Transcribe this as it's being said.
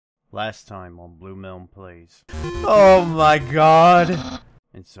Last time on BlueMelon Plays. Oh my god.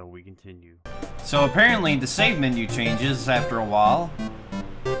 And so we continue. So apparently the save menu changes after a while.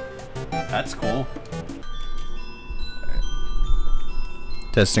 That's cool.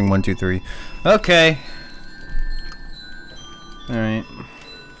 Testing 1, 2, 3. Okay. Alright.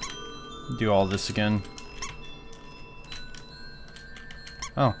 Do all this again.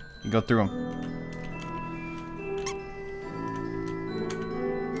 Oh, you go through them.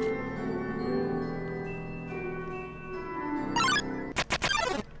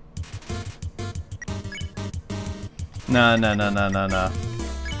 No.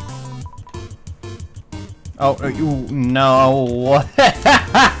 Oh, no.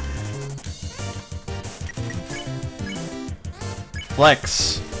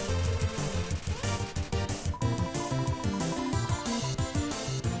 Flex.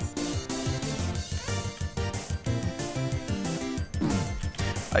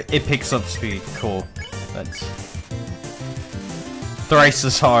 It picks up speed. Cool. That's thrice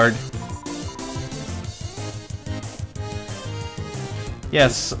as hard.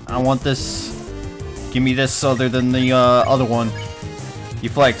 Yes, I want this. Give me this other than the other one. You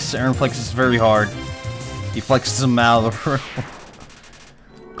flex. Aaron flexes very hard. He flexes him out of the room.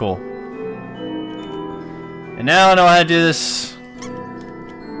 Cool. And now I know how to do this.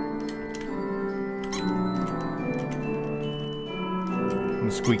 The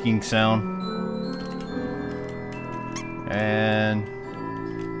squeaking sound. And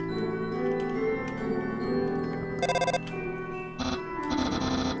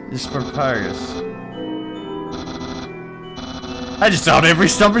this is papyrus. I just saw every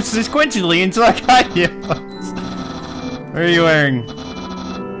stumper sequentially until I got you. What are you wearing?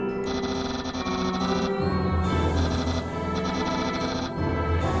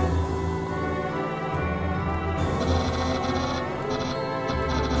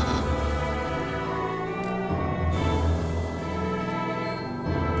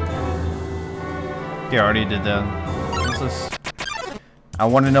 Yeah, I already did that. What's this? I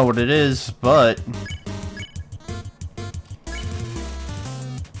want to know what it is, but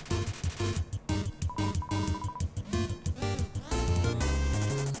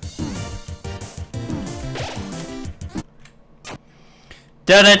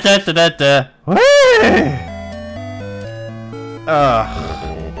da.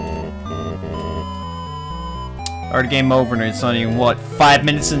 Already game over and it's not even, what, 5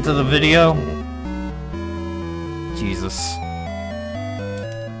 minutes into the video? Jesus.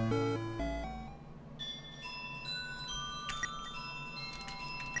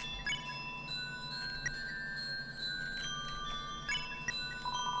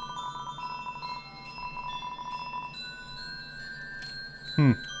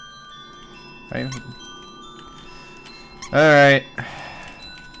 Alright.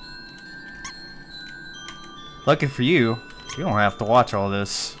 Lucky for you, you don't have to watch all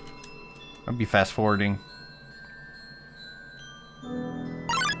this. I'll be fast forwarding.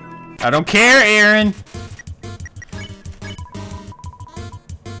 I don't care, Aaron!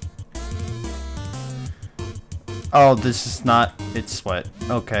 Oh, this is not... It's sweat.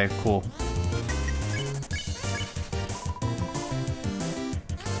 Okay, cool.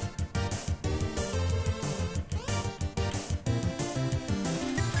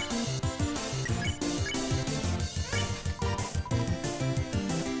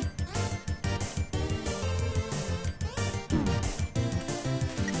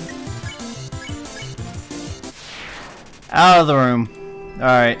 Out of the room.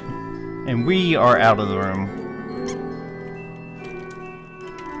 Alright. And we are out of the room.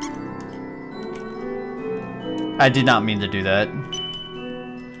 I did not mean to do that.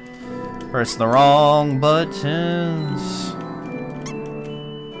 Press the wrong buttons.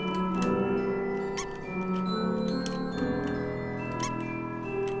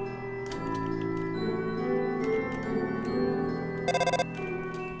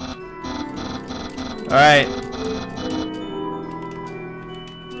 Alright.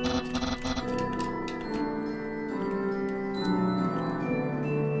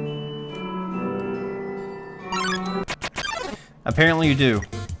 Apparently you do.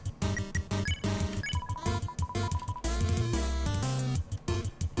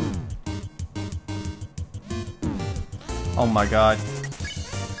 Oh my god.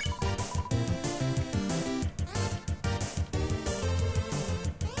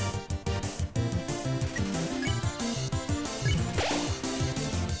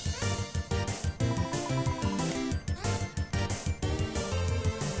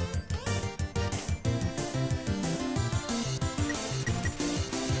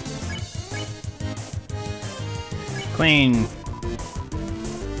 Clean.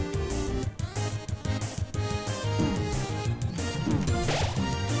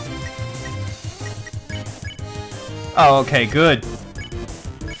 Oh, okay, good.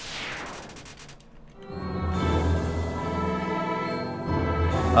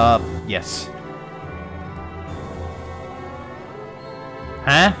 Yes.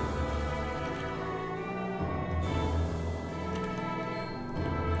 Huh?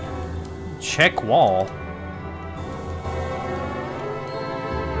 Check wall.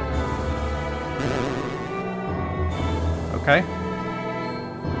 Okay.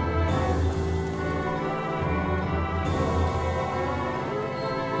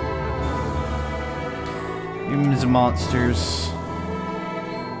 Humans and monsters.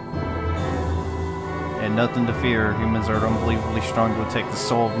 And nothing to fear. Humans are unbelievably strong to take the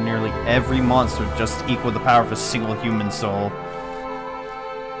soul of nearly every monster just to equal the power of a single human soul.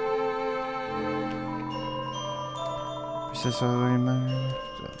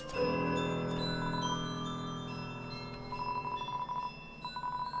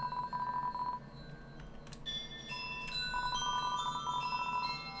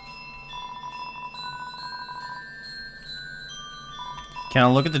 Can I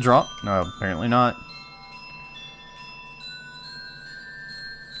look at the draw? No, apparently not.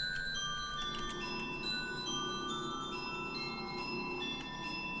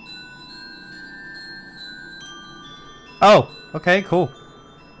 Oh, okay, cool.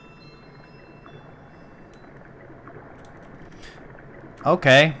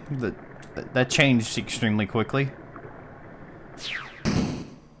 Okay, that changed extremely quickly.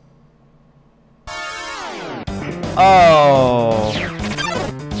 Oh.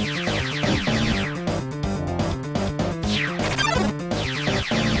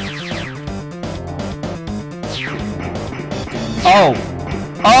 Oh.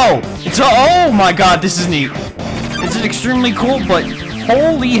 Oh. It's a, oh my god, this is neat. It's an extremely cool, but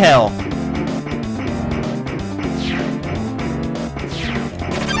holy hell.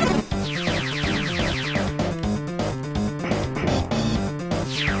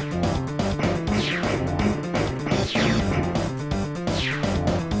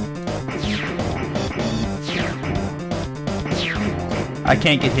 I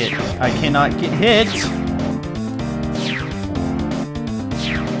can't get hit. I cannot get hit.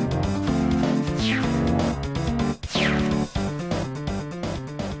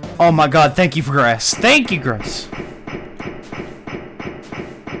 Oh my god, thank you for grass. Thank you, grass.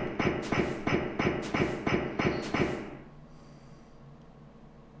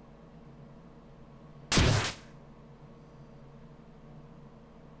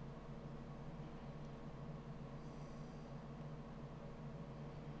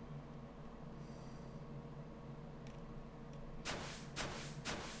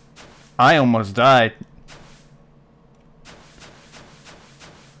 I almost died.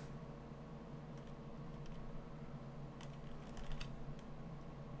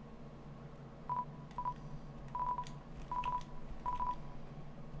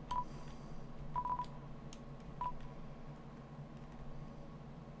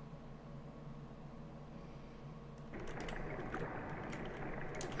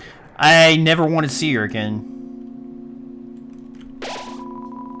 I never want to see her again.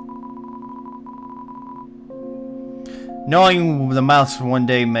 Knowing the mouse one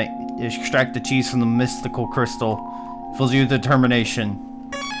day may extract the cheese from the mystical crystal fills you with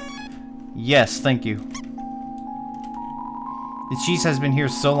determination. Yes, thank you. The cheese has been here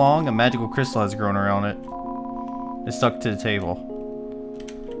so long, a magical crystal has grown around it. It's stuck to the table.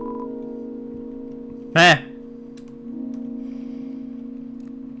 Meh.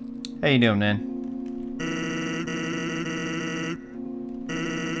 How you doing, man?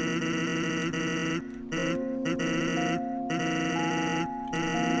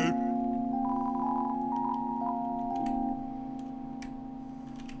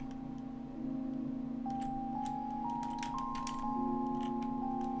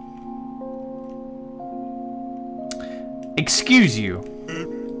 Excuse you.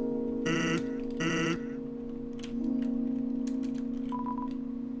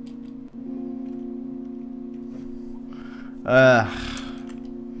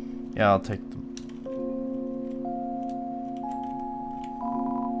 Yeah, I'll take them.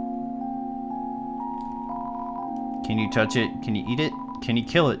 Can you touch it? Can you eat it? Can you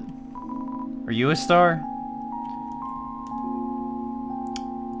kill it? Are you a star?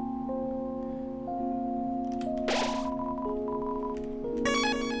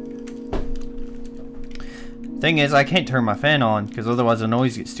 Thing is, I can't turn my fan on, because otherwise the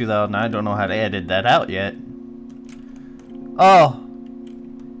noise gets too loud, and I don't know how to edit that out yet. Oh!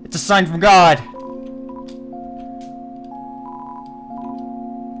 It's a sign from God!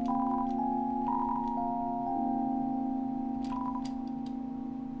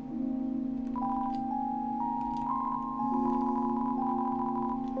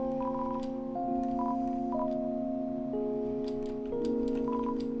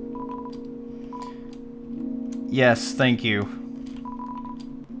 Yes, thank you.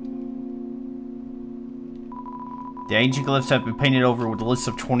 The ancient glyphs have been painted over with a list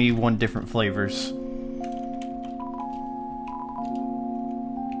of 21 different flavors.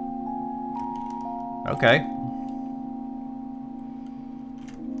 Okay.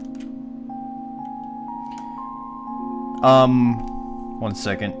 One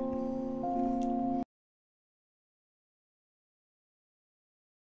second.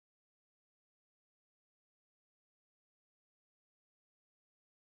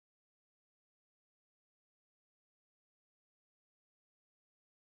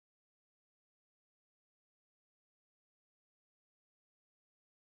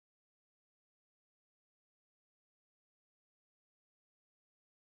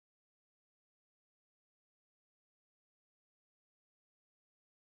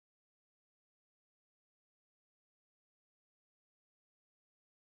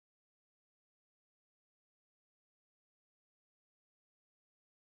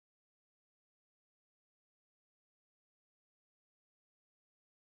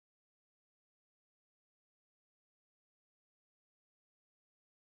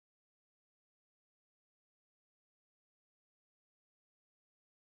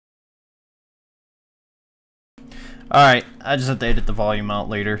 Alright, I just have to edit the volume out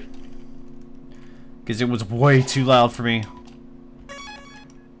later. Because it was way too loud for me.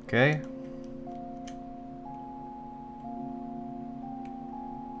 Okay.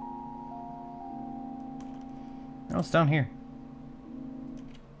 Oh, it's down here.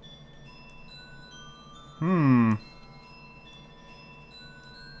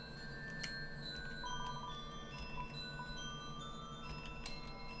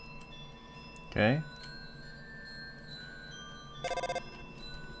 Okay.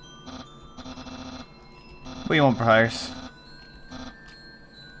 What do you want, Priors?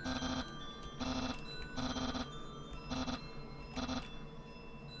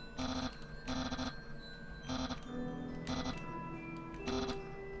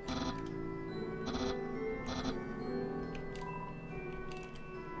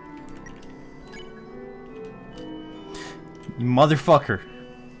 You motherfucker.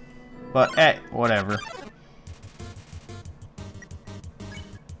 But, whatever.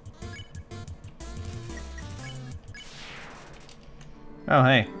 Oh,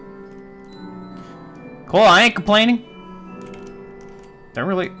 hey. Cool, I ain't complaining. Don't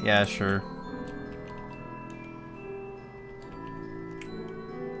really... Yeah, sure.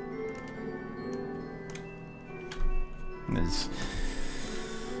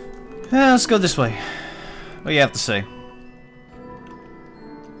 Let's go this way. What do you have to say?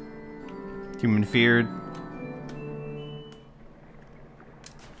 Human feared.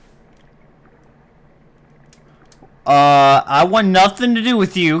 I want nothing to do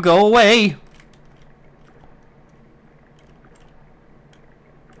with you. Go away.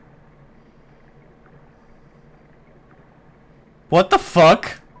 What the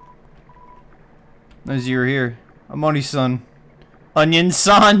fuck? As you're here. Amoni-san.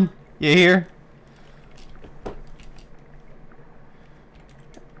 Onion-san. You here?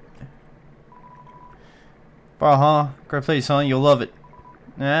 Huh? Great place, huh? You'll love it.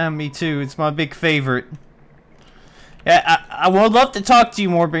 Yeah, me too. It's my big favorite. Yeah, I would love to talk to you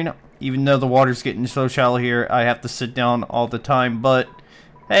more, Brino. Even though the water's getting so shallow here, I have to sit down all the time, but...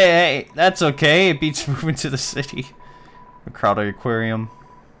 Hey, that's okay. It beats moving to the city. A crowded aquarium.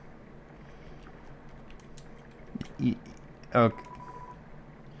 Okay.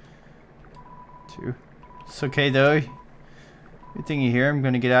 Two. It's okay, though. Good thing you're here. I'm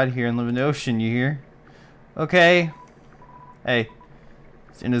gonna get out of here and live in the ocean, you hear? Okay. Hey.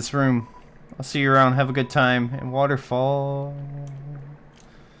 It's in this room. I'll see you around. Have a good time. And waterfall.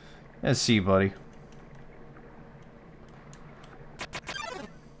 Let's see you, buddy.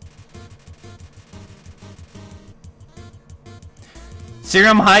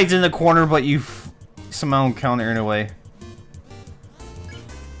 Serum hides in the corner, but you somehow counter in a way.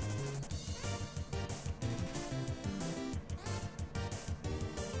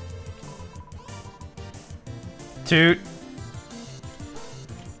 Toot.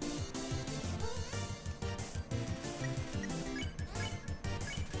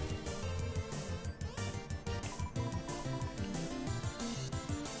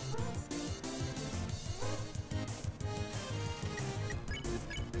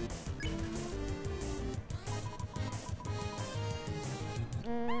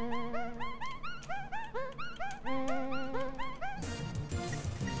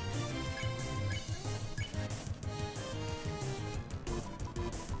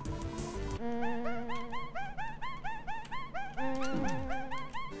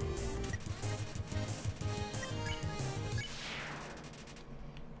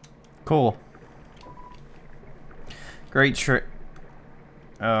 Cool. Great trick.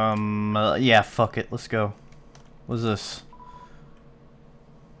 Yeah, fuck it. Let's go. What's this?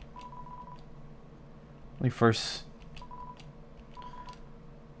 The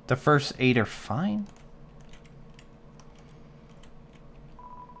first 8 are fine?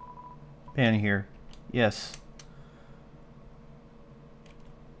 Pan here. Yes.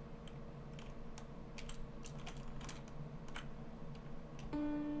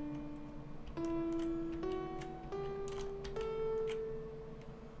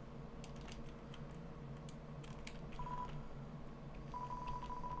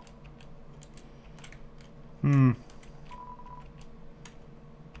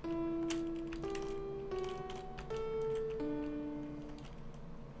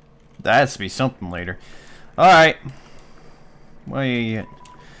 That has to be something later. Alright. Wait.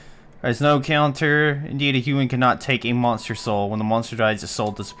 There's no counter. Indeed, a human cannot take a monster soul. When the monster dies, the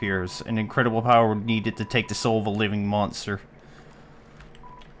soul disappears. An incredible power would need it to take the soul of a living monster.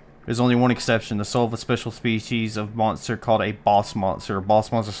 There's only one exception. The soul of a special species of monster called a boss monster. A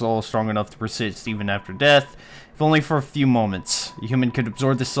boss monster's soul is strong enough to persist even after death, if only for a few moments. A human could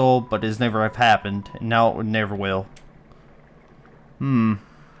absorb the soul, but it has never have happened, and now it would never will.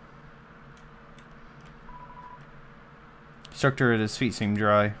 Structure at his feet seemed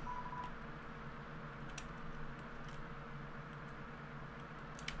dry.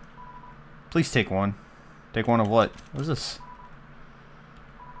 Please take one. Take one of what? What is this?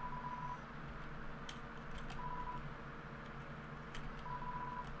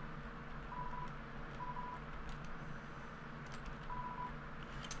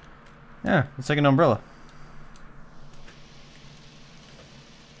 Yeah, it's like an umbrella.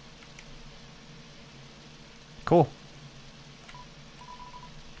 Cool.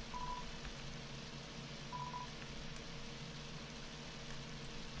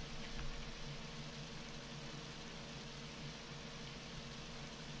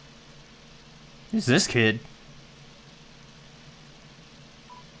 Who's this kid?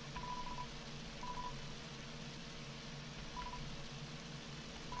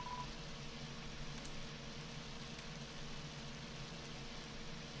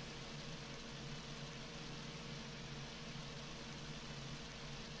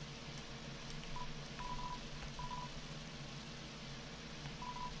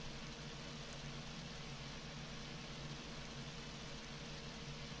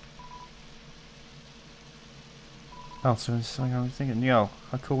 Oh, so it's something I was thinking, yo,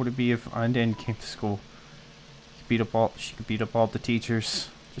 how cool would it be if Undan came to school? She could beat up all the teachers.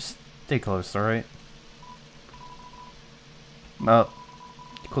 Just stay close, alright? Well,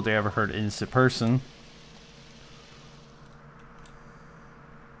 cool they ever heard an innocent person.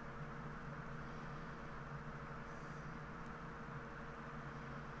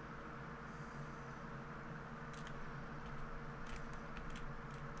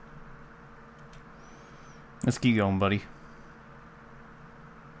 Let's keep going, buddy.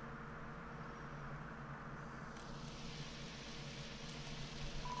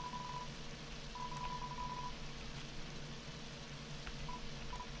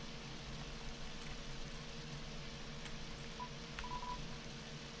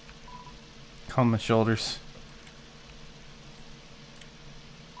 Calm my shoulders.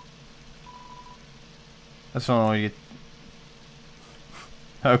 That's not all you.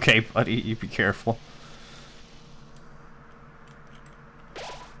 Okay, buddy, you be careful.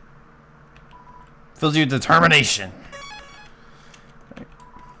 Fills you with determination.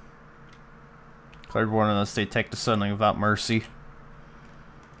 Declared war unless they attack the suddenly without mercy.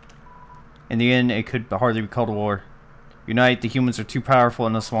 In the end, it could hardly be called a war. Unite, the humans are too powerful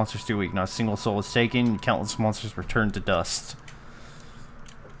and the monsters too weak. Not a single soul is taken, and countless monsters return to dust.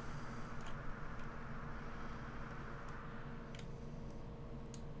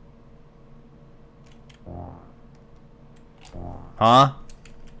 Huh?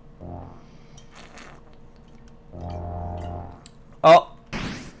 Oh.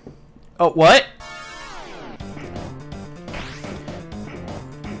 Oh, what?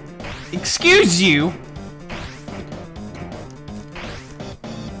 Excuse you?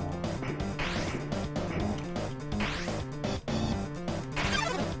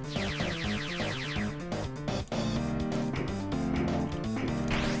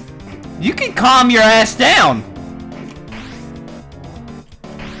 You can calm your ass down.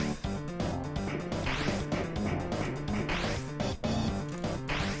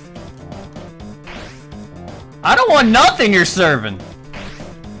 I don't want nothing you're serving.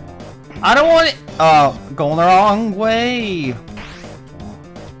 I don't want it. Going the wrong way.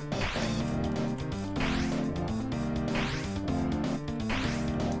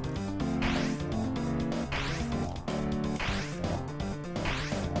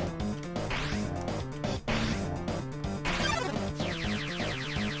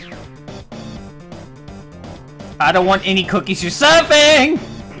 I don't want any cookies you're serving!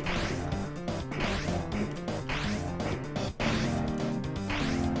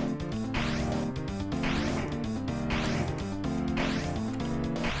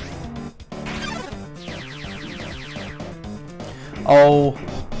 Oh.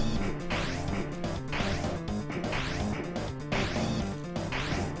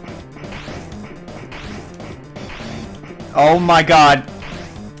 Oh my god.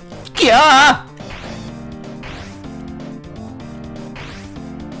 Yeah!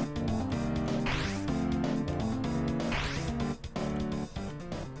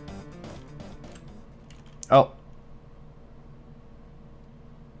 Oh.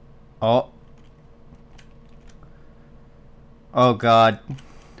 Oh. Oh god.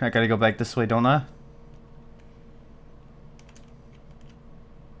 I gotta go back this way, don't I?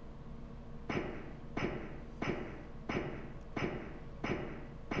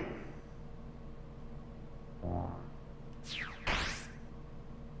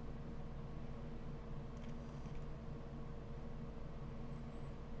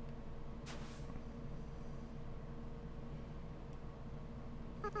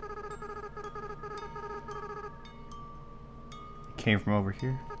 Came from over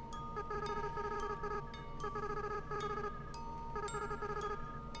here.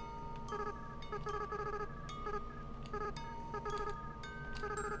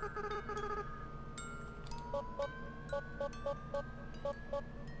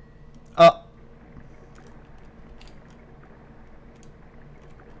 Oh.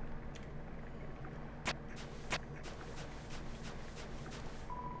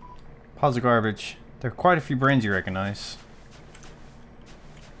 Piles of garbage. There are quite a few brains you recognize.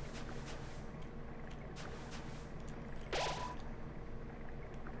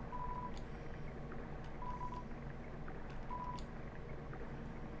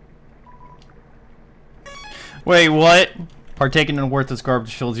 Wait, what? Partaking in worthless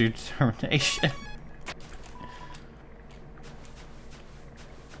garbage shows your determination.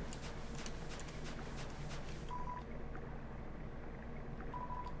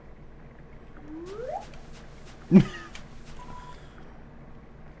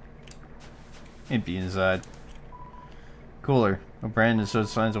 Empty inside. Cooler. No brand is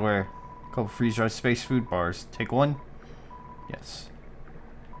those signs aware. Couple freeze-dried space food bars. Take one? Yes.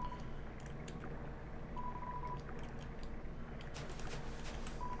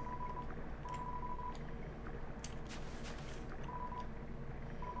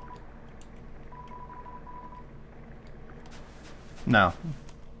 No.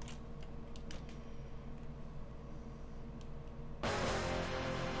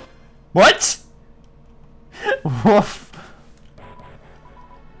 What? Woof.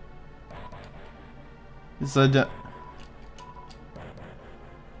 It's a...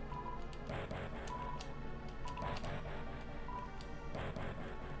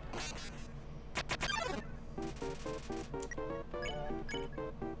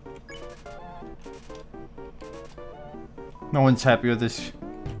 No one's happy with this.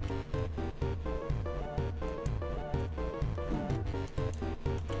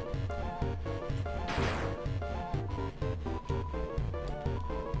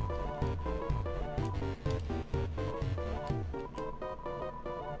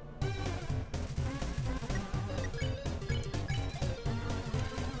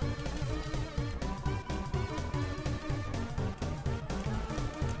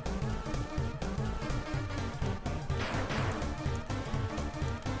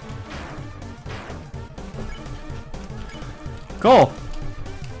 Cool.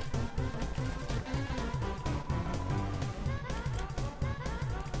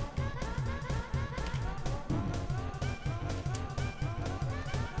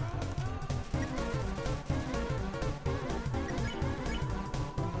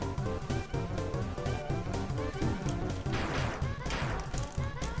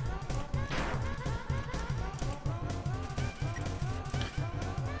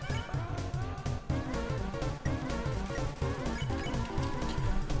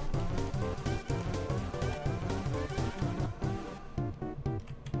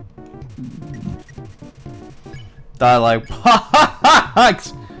 Die like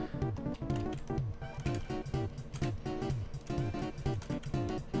pucks.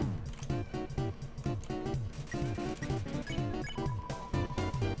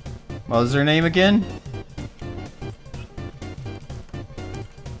 What was her name again?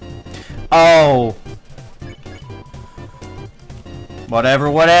 Oh.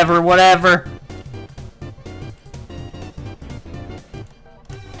 Whatever.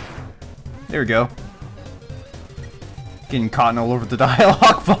 There we go. Getting cotton all over the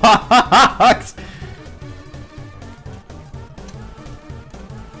dialogue box.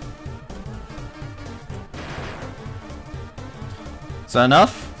 Is that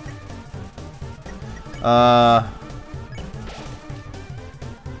enough? God,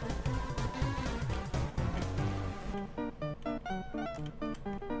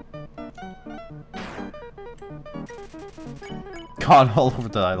 all over the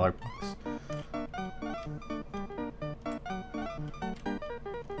dialogue box.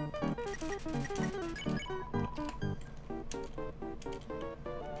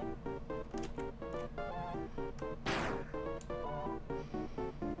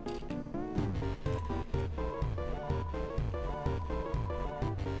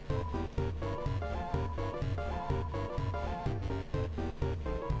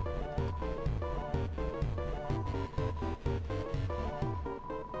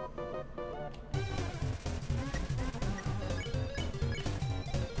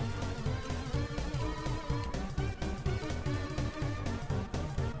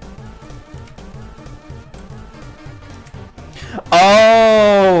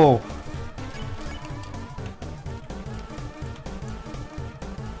 Oh!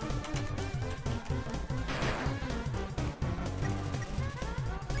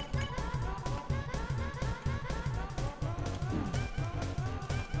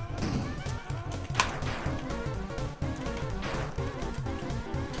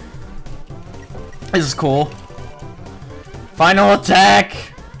 This is cool. Final attack!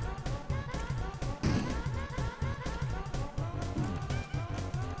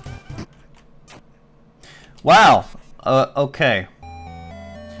 Wow. Okay.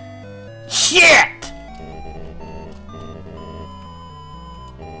 Shit!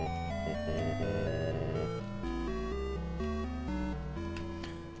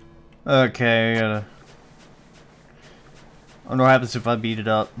 Okay, I gotta... I wonder what happens if I beat it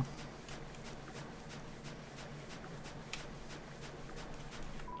up.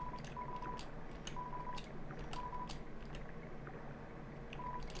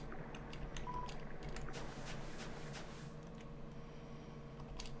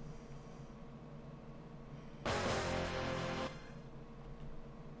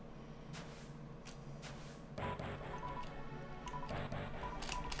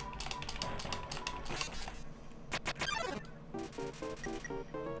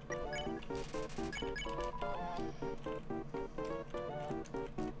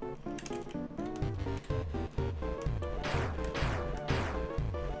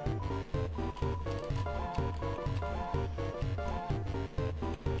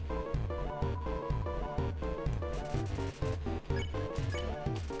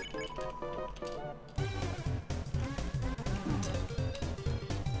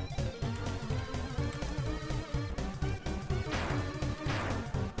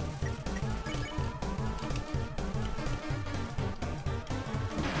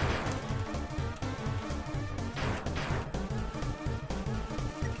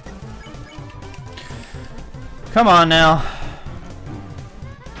 Come on now.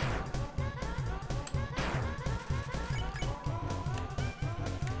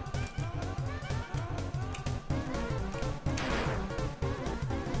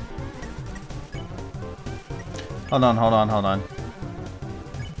 Hold on, hold on, hold on.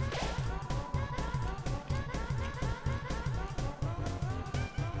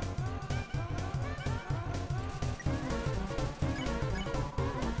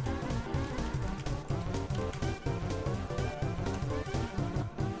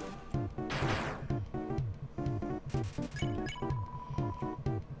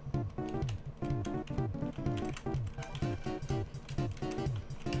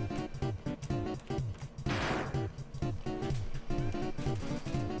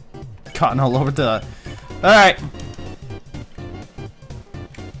 Cotton all over the... Alright.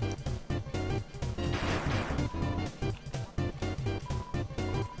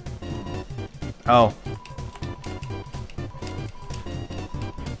 Oh.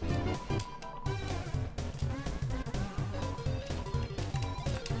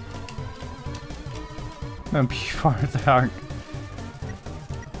 I'm part of the arc.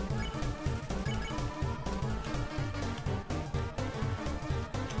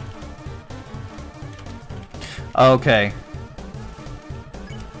 Okay.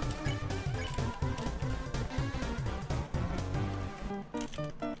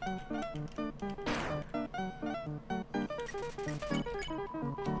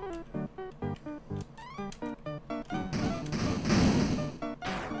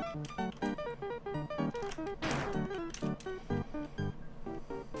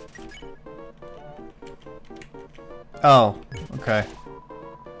 Oh, okay.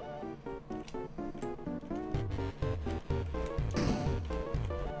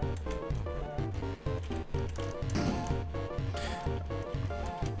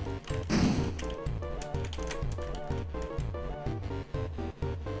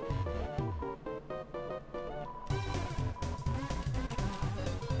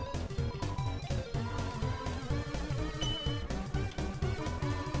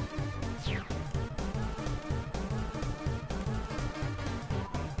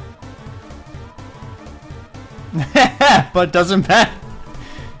 But doesn't matter.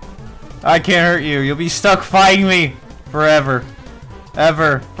 I can't hurt you. You'll be stuck fighting me forever.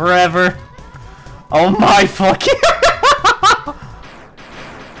 Ever. Forever. Oh my fucking...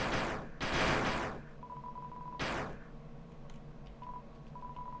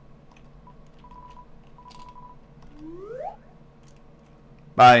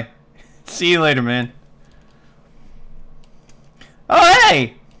 Bye. See you later, man. Oh,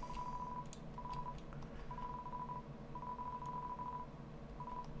 hey!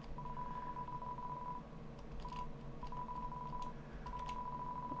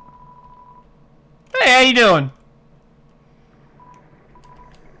 Hey, how you doing?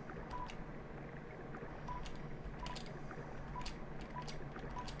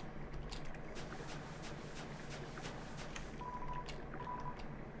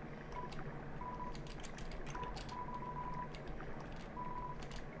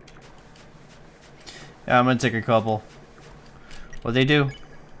 Yeah, I'm gonna take a couple. What'd they do?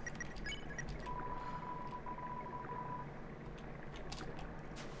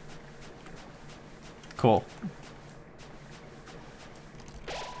 Cool.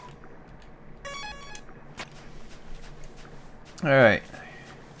 Alright.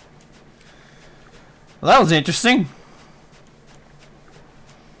 Well, that was interesting.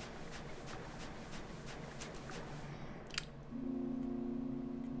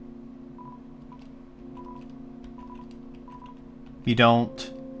 You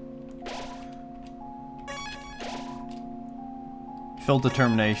don't. Full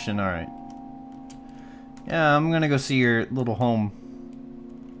determination, alright. Yeah, I'm gonna go see your little home.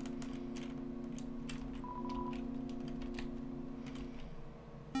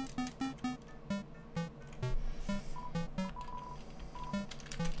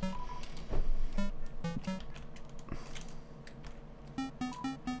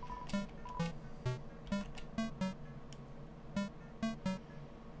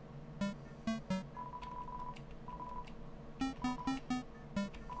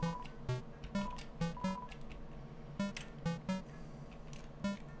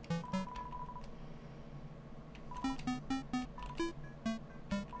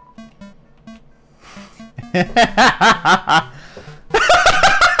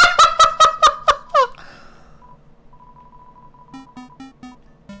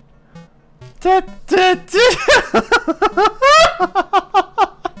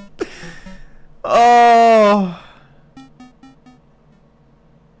 Oh,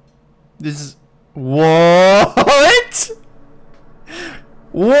 this is what?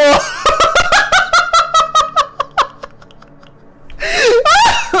 What?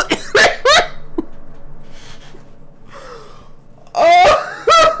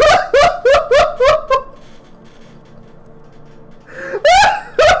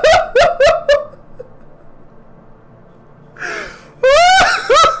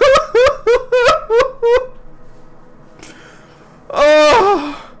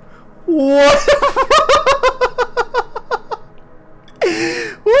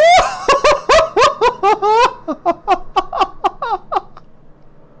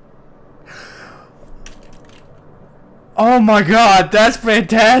 Oh my god, that's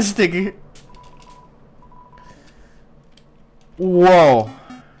fantastic! Whoa.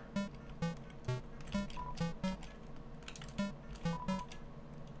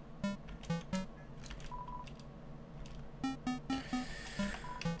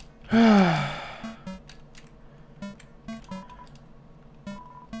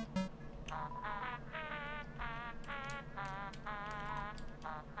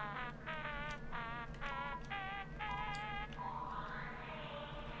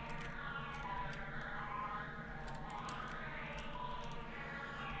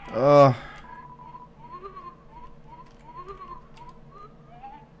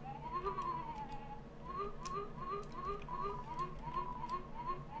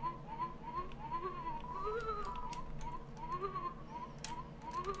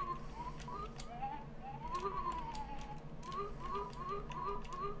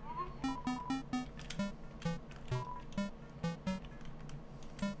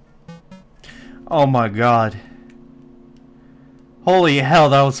 Oh my god. Holy hell,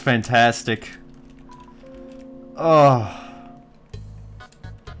 that was fantastic. Oh.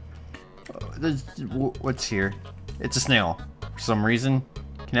 What's here? It's a snail. For some reason.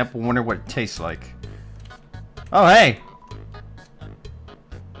 Can help wonder what it tastes like. Oh, hey!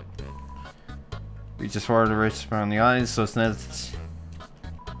 Reach as far to reach around the eyes, so it's not...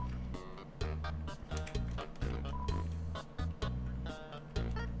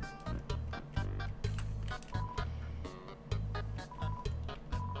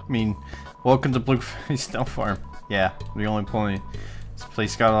 mean, welcome to Blueberry Snail Farm. Yeah, the only point. This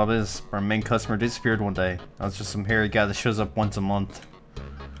place got all this. Our main customer disappeared one day. I was just some hairy guy that shows up once a month.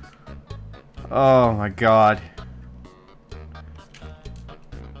 Oh my god.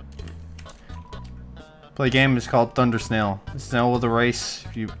 Play game is called Thunder Snail. The snail with a race.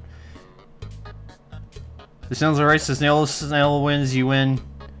 If you the snail's a race, the snail wins, you win.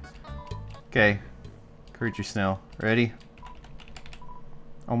 Okay. Creature snail. Ready?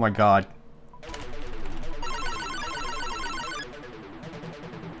 Oh my god.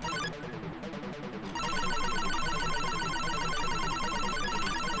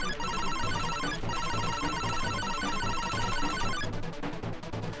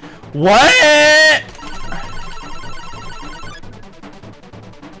 What?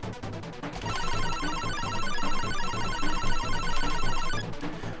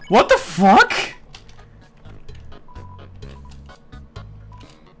 What the fuck?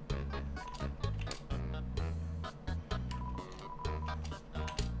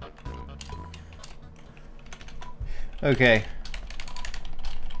 Okay.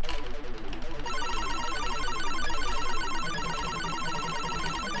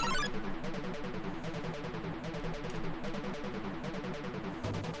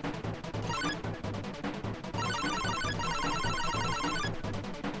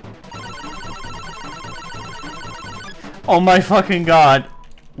 Oh my fucking god.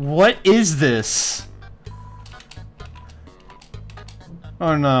 What is this?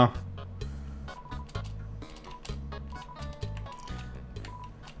 Oh no.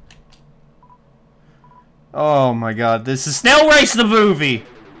 Oh my god, this is Snail Race the movie!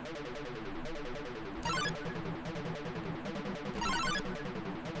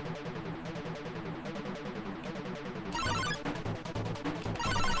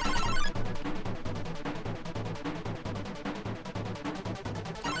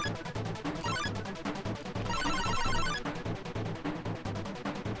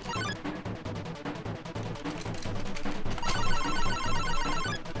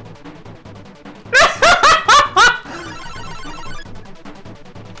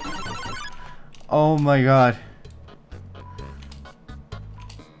 Oh my god.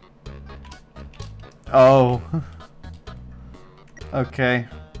 Oh. Okay.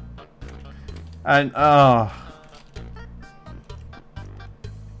 And oh.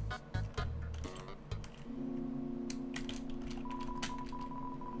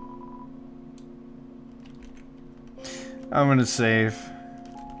 I'm gonna save.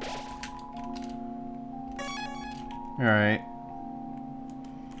 Alright.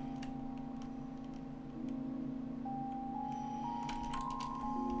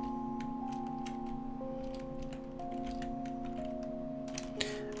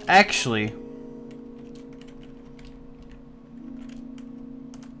 Actually,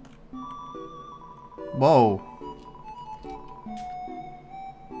 whoa.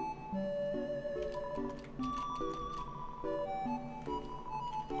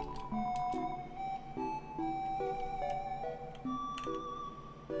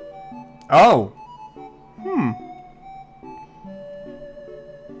 Oh.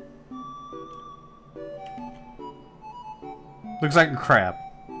 Looks like a crab.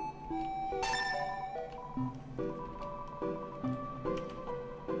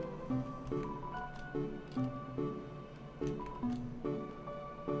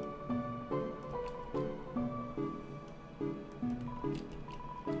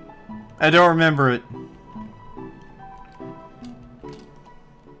 I don't remember it.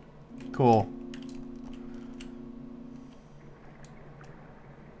 Cool.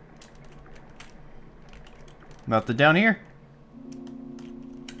 Nothing down here.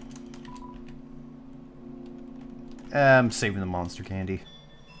 I'm saving the monster candy.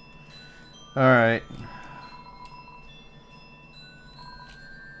 Alright.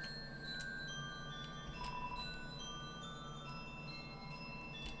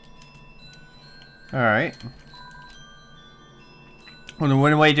 Alright. When the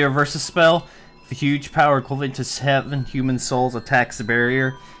one way to reverse the spell, if a huge power equivalent to 7 human souls attacks the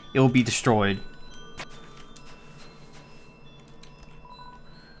barrier, it will be destroyed.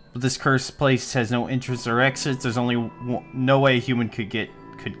 But this cursed place has no entrance or exits. There's only no way a human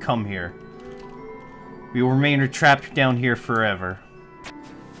could come here. We will remain trapped down here forever.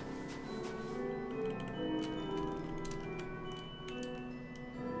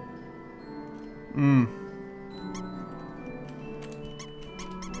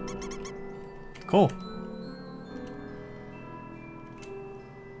 Cool.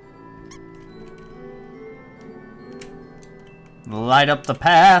 Light up the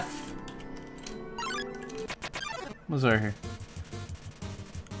path. What's over here?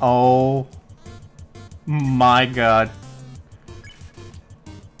 Oh my god.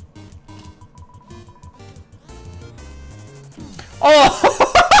 Oh!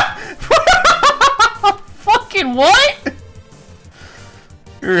 Fucking what?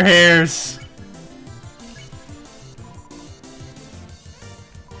 Your hairs.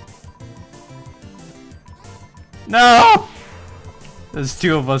 No! There's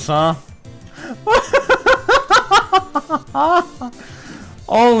two of us, huh?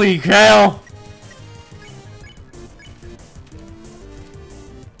 Holy cow!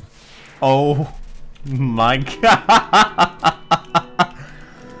 Oh my god!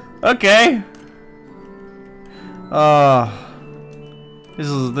 Okay. This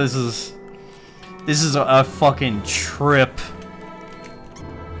is a fucking trip.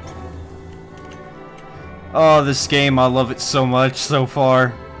 Oh, this game, I love it so much so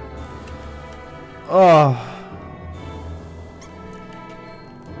far. Oh.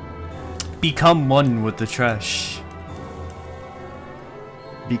 Become one with the trash.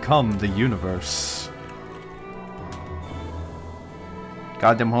 Become the universe.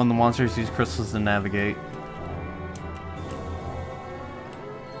 Goddamn hone the monsters use crystals to navigate.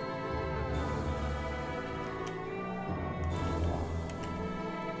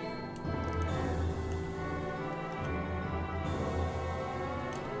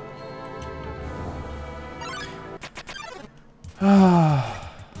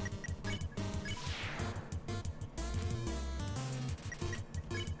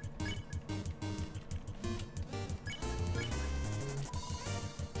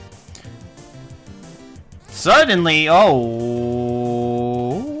 Suddenly, oh.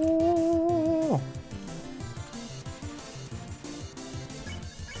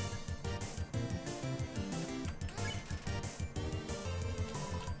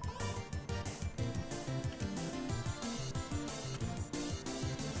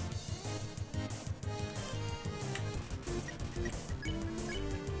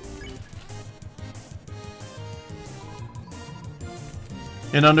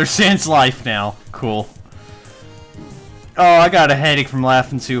 It understands life now. Cool. Oh, I got a headache from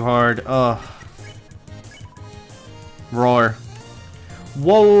laughing too hard. Ugh. Roar.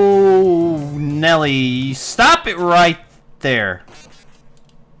 Whoa, Nelly. Stop it right there.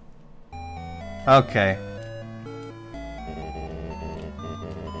 Okay.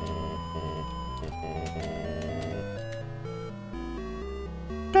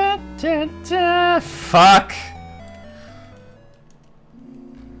 Fuck.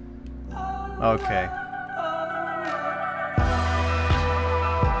 Okay.